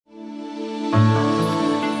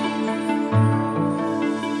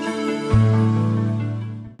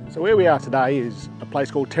we are today is a place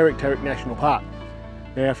called Terek National Park.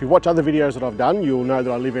 Now, if you watch other videos that I've done, you'll know that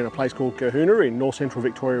I live in a place called Kahuna in north central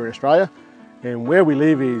Victoria in Australia. And where we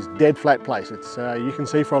live is dead flat place. It's you can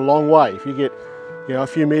see for a long way. If you get a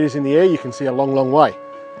few meters in the air, you can see a long way.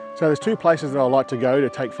 So there's two places that I like to go to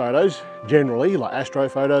take photos, generally like astro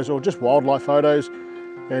photos or just wildlife photos.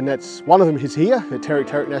 And that's one of them is here at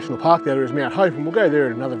Terek National Park. The other is Mount Hope, and we'll go there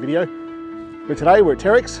in another video. But today we're at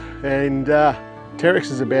Terek's, and Terek's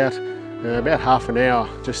is about half an hour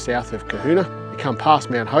just south of Kahuna. You come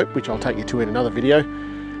past Mount Hope, which I'll take you to in another video,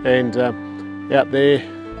 and out there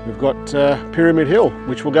we've got Pyramid Hill,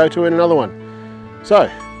 which we'll go to in another one. So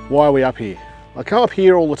why are we up here? I come up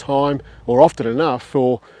here all the time, or often enough,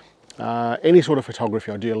 for any sort of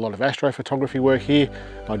photography. I do a lot of astrophotography work here.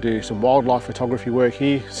 I do some wildlife photography work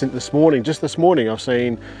here. Since just this morning, I've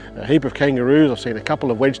seen a heap of kangaroos. I've seen a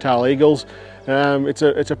couple of wedge-tailed eagles.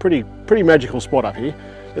 It's a pretty magical spot up here.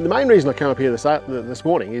 And the main reason I come up here this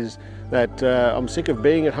morning is that I'm sick of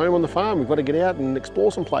being at home on the farm. We've got to get out and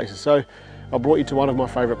explore some places. So I brought you to one of my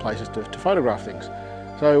favourite places to photograph things.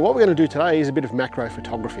 So what we're going to do today is a bit of macro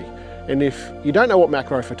photography. And if you don't know what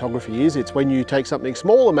macro photography is, it's when you take something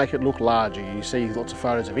small and make it look larger. You see lots of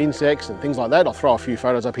photos of insects and things like that. I'll throw a few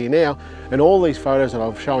photos up here now. And all these photos that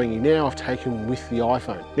I'm showing you now, I've taken with the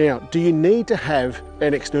iPhone. Now, do you need to have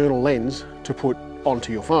an external lens to put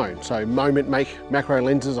onto your phone? So Moment make macro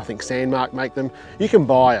lenses. I think Sandmark make them. You can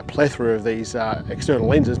buy a plethora of these external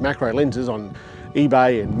lenses, macro lenses, on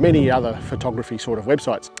eBay and many other photography sort of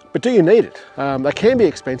websites. But do you need it? They can be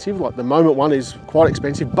expensive, like the Moment one is quite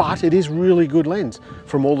expensive, but it is really good lens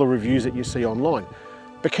from all the reviews that you see online.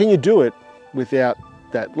 But can you do it without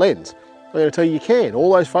that lens? I'm going to tell you can.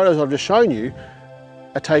 All those photos I've just shown you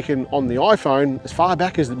are taken on the iPhone as far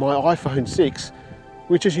back as my iPhone 6,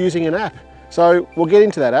 which is using an app. So we'll get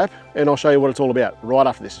into that app and I'll show you what it's all about right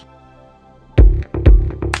after this.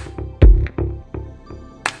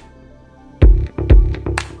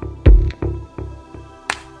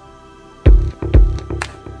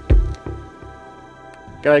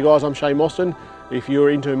 G'day guys, I'm Shane Mostyn. If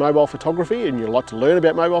you're into mobile photography and you'd like to learn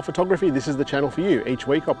about mobile photography, this is the channel for you. Each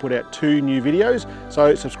week I put out 2 new videos,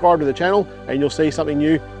 so subscribe to the channel and you'll see something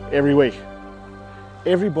new every week.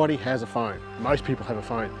 Everybody has a phone. Most people have a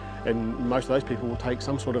phone, and most of those people will take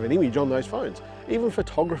some sort of an image on those phones. Even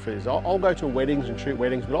photographers, I'll go to weddings and shoot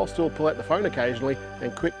weddings, but I'll still pull out the phone occasionally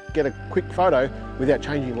and get a quick photo without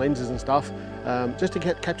changing lenses and stuff, just to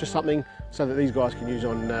capture something so that these guys can use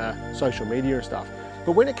on social media and stuff.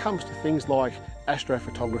 But when it comes to things like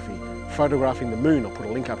astrophotography, photographing the moon, I'll put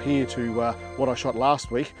a link up here to what I shot last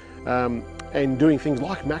week, and doing things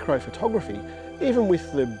like macro photography, even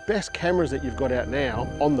with the best cameras that you've got out now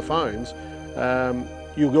on the phones,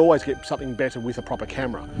 you'll always get something better with a proper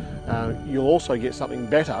camera. You'll also get something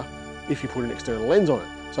better if you put an external lens on it.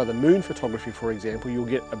 So the moon photography, for example, you'll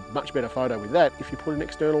get a much better photo with that if you put an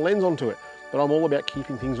external lens onto it. But I'm all about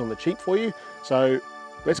keeping things on the cheap for you. So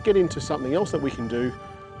let's get into something else that we can do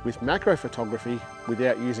with macro photography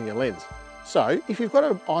without using a lens. So if you've got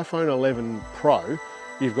an iPhone 11 Pro,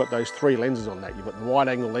 you've got those 3 lenses on that. You've got the wide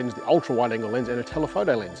angle lens, the ultra wide angle lens, and a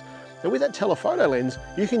telephoto lens. And with that telephoto lens,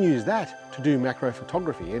 you can use that to do macro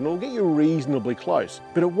photography, and it'll get you reasonably close,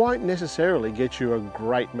 but it won't necessarily get you a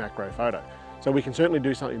great macro photo. So we can certainly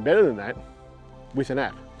do something better than that with an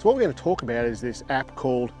app. So what we're going to talk about is this app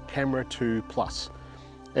called Camera 2 Plus.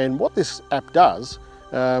 And what this app does,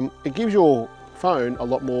 it gives your phone a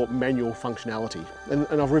lot more manual functionality. And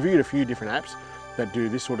I've reviewed a few different apps that do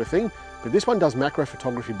this sort of thing, but this one does macro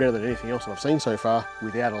photography better than anything else that I've seen so far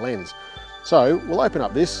without a lens. So we'll open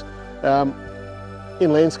up this.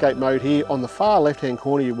 In landscape mode here, on the far left-hand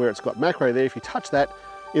corner where it's got macro there, if you touch that,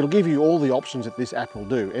 it'll give you all the options that this app will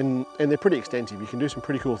do. And they're pretty extensive. You can do some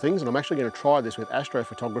pretty cool things, and I'm actually going to try this with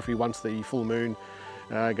astrophotography once the full moon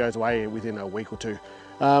goes away within a week or 2.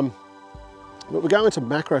 But we're going to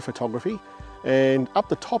macro photography, and up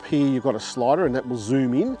the top here you've got a slider, and that will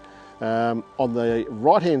zoom in. On the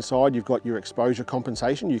right hand side you've got your exposure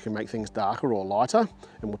compensation. You can make things darker or lighter,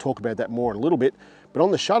 and we'll talk about that more in a little bit. But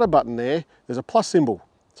on the shutter button there's a plus symbol.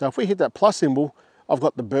 So if we hit that plus symbol, I've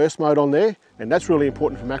got the burst mode on there, and that's really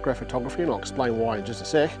important for macro photography, and I'll explain why in just a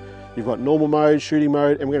sec. You've got normal mode, shooting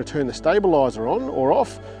mode, and we're going to turn the stabilizer on or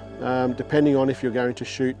off, depending on if you're going to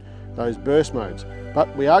shoot those burst modes.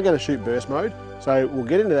 But we are going to shoot burst mode, so we'll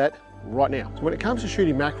get into that right now. So when it comes to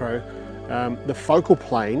shooting macro, the focal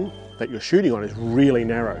plane that you're shooting on is really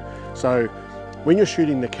narrow. So when you're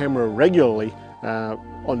shooting the camera regularly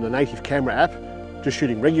on the native camera app, just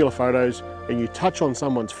shooting regular photos, and you touch on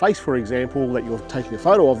someone's face, for example, that you're taking a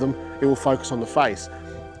photo of them, it will focus on the face.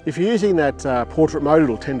 If you're using that portrait mode,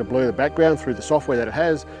 it'll tend to blur the background through the software that it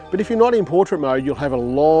has. But if you're not in portrait mode, you'll have a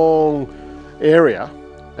long area,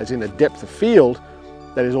 as in a depth of field,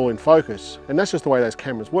 that is all in focus. And that's just the way those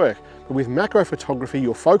cameras work. But with macro photography,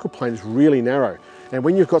 your focal plane is really narrow. And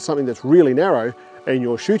when you've got something that's really narrow and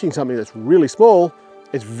you're shooting something that's really small,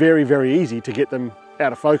 it's very, very easy to get them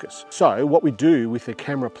out of focus. So what we do with the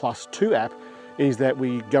Camera Plus 2 app is that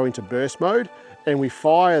we go into burst mode and we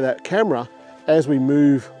fire that camera as we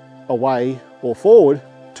move away or forward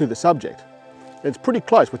to the subject. It's pretty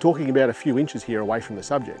close. We're talking about a few inches here away from the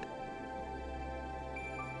subject.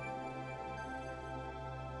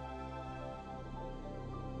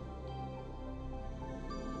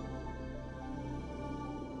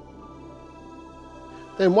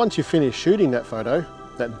 Then once you finish shooting that photo,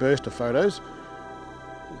 that burst of photos,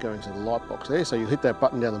 go into the light box there. So you hit that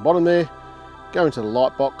button down the bottom there, go into the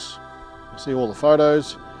light box, see all the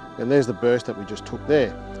photos, and there's the burst that we just took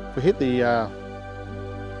there. If we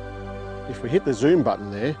hit the zoom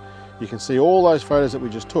button there, you can see all those photos that we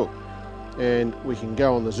just took. And we can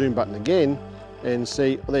go on the zoom button again and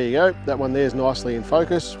see, well, there you go, that one there's nicely in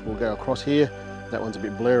focus. We'll go across here, that one's a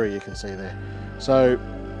bit blurry, you can see there. So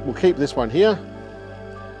we'll keep this one here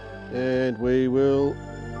and we will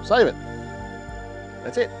save it.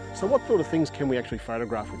 That's it. So what sort of things can we actually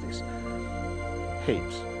photograph with this?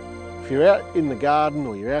 Heaps. If you're out in the garden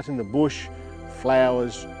or you're out in the bush,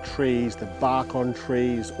 flowers, trees, the bark on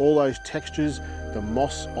trees, all those textures, the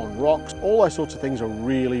moss on rocks, all those sorts of things are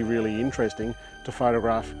really, really interesting to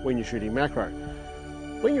photograph when you're shooting macro.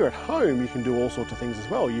 When you're at home, you can do all sorts of things as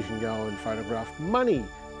well. You can go and photograph money,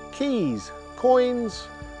 keys, coins,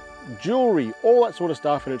 jewelry, all that sort of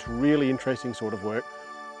stuff, and it's really interesting sort of work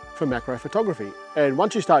for macro photography. And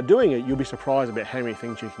once you start doing it, you'll be surprised about how many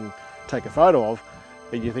things you can take a photo of.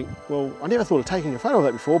 And you think, well, I never thought of taking a photo of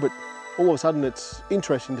that before, but all of a sudden it's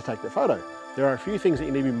interesting to take that photo. There are a few things that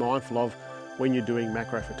you need to be mindful of when you're doing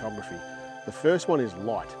macro photography. The first one is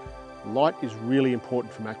light. Light is really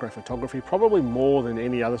important for macro photography, probably more than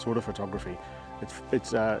any other sort of photography.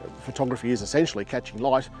 Photography is essentially catching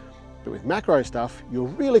light, but with macro stuff, you're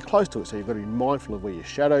really close to it, so you've got to be mindful of where your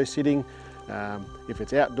shadow's sitting. If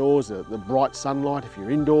it's outdoors, the bright sunlight. If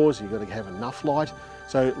you're indoors, you've got to have enough light.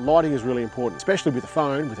 So lighting is really important, especially with a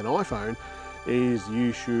phone, with an iPhone, is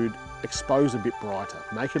you should expose a bit brighter,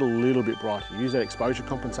 make it a little bit brighter. Use that exposure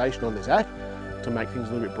compensation on this app to make things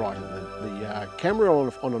a little bit brighter. The camera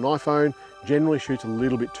on an iPhone generally shoots a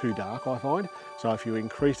little bit too dark, I find. So if you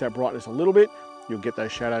increase that brightness a little bit, you'll get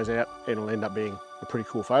those shadows out and it'll end up being a pretty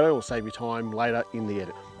cool photo. It'll save you time later in the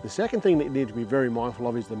edit. The second thing that you need to be very mindful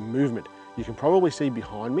of is the movement. You can probably see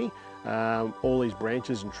behind me all these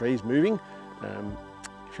branches and trees moving.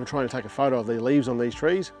 If you're trying to take a photo of the leaves on these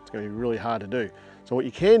trees, it's going to be really hard to do. So what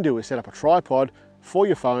you can do is set up a tripod for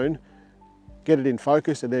your phone, get it in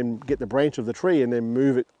focus, and then get the branch of the tree and then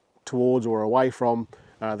move it towards or away from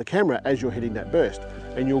the camera as you're hitting that burst.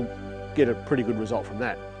 And you'll get a pretty good result from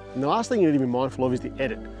that. And the last thing you need to be mindful of is the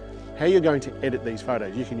edit. How you're going to edit these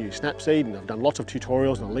photos. You can use Snapseed, and I've done lots of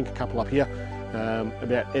tutorials, and I'll link a couple up here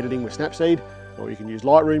about editing with Snapseed, or you can use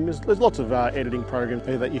Lightroom. There's lots of editing programs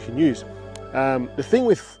there that you can use. The thing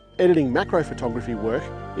with editing macro photography work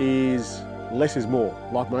is less is more.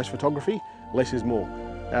 Like most photography, less is more.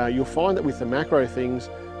 You'll find that with the macro things,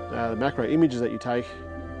 the macro images that you take,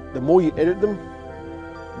 the more you edit them,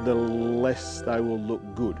 the less they will look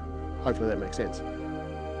good. Hopefully that makes sense.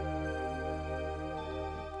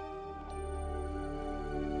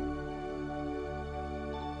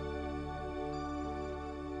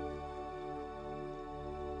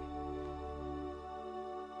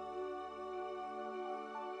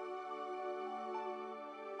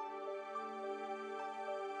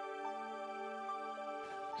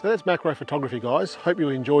 So that's macro photography, guys. Hope you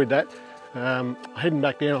enjoyed that. Heading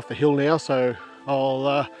back down off the hill now, so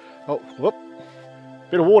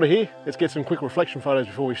bit of water here. Let's get some quick reflection photos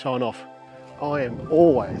before we sign off. I am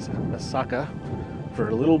always a sucker for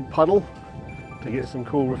a little puddle to get some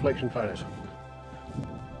cool reflection photos.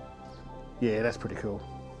 Yeah, that's pretty cool.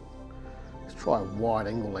 Let's try a wide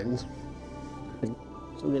angle lens.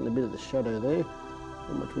 Still getting a bit of the shadow there.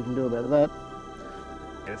 Not much we can do about that.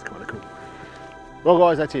 Yeah, that's kind of cool. Well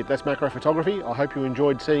guys, that's it. That's macro photography. I hope you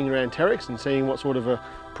enjoyed seeing around Terex and seeing what sort of a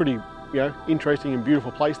pretty interesting and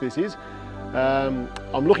beautiful place this is.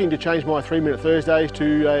 I'm looking to change my 3-minute Thursdays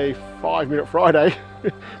to a 5-minute Friday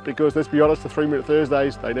because let's be honest, the 3-minute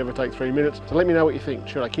Thursdays, they never take 3 minutes. So let me know what you think.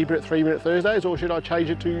 Should I keep it at 3-minute Thursdays or should I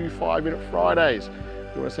change it to 5-minute Fridays?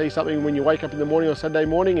 You want to see something when you wake up in the morning on Saturday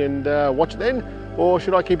morning and watch it then? Or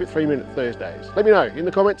should I keep it 3-minute Thursdays? Let me know in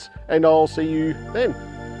the comments and I'll see you then.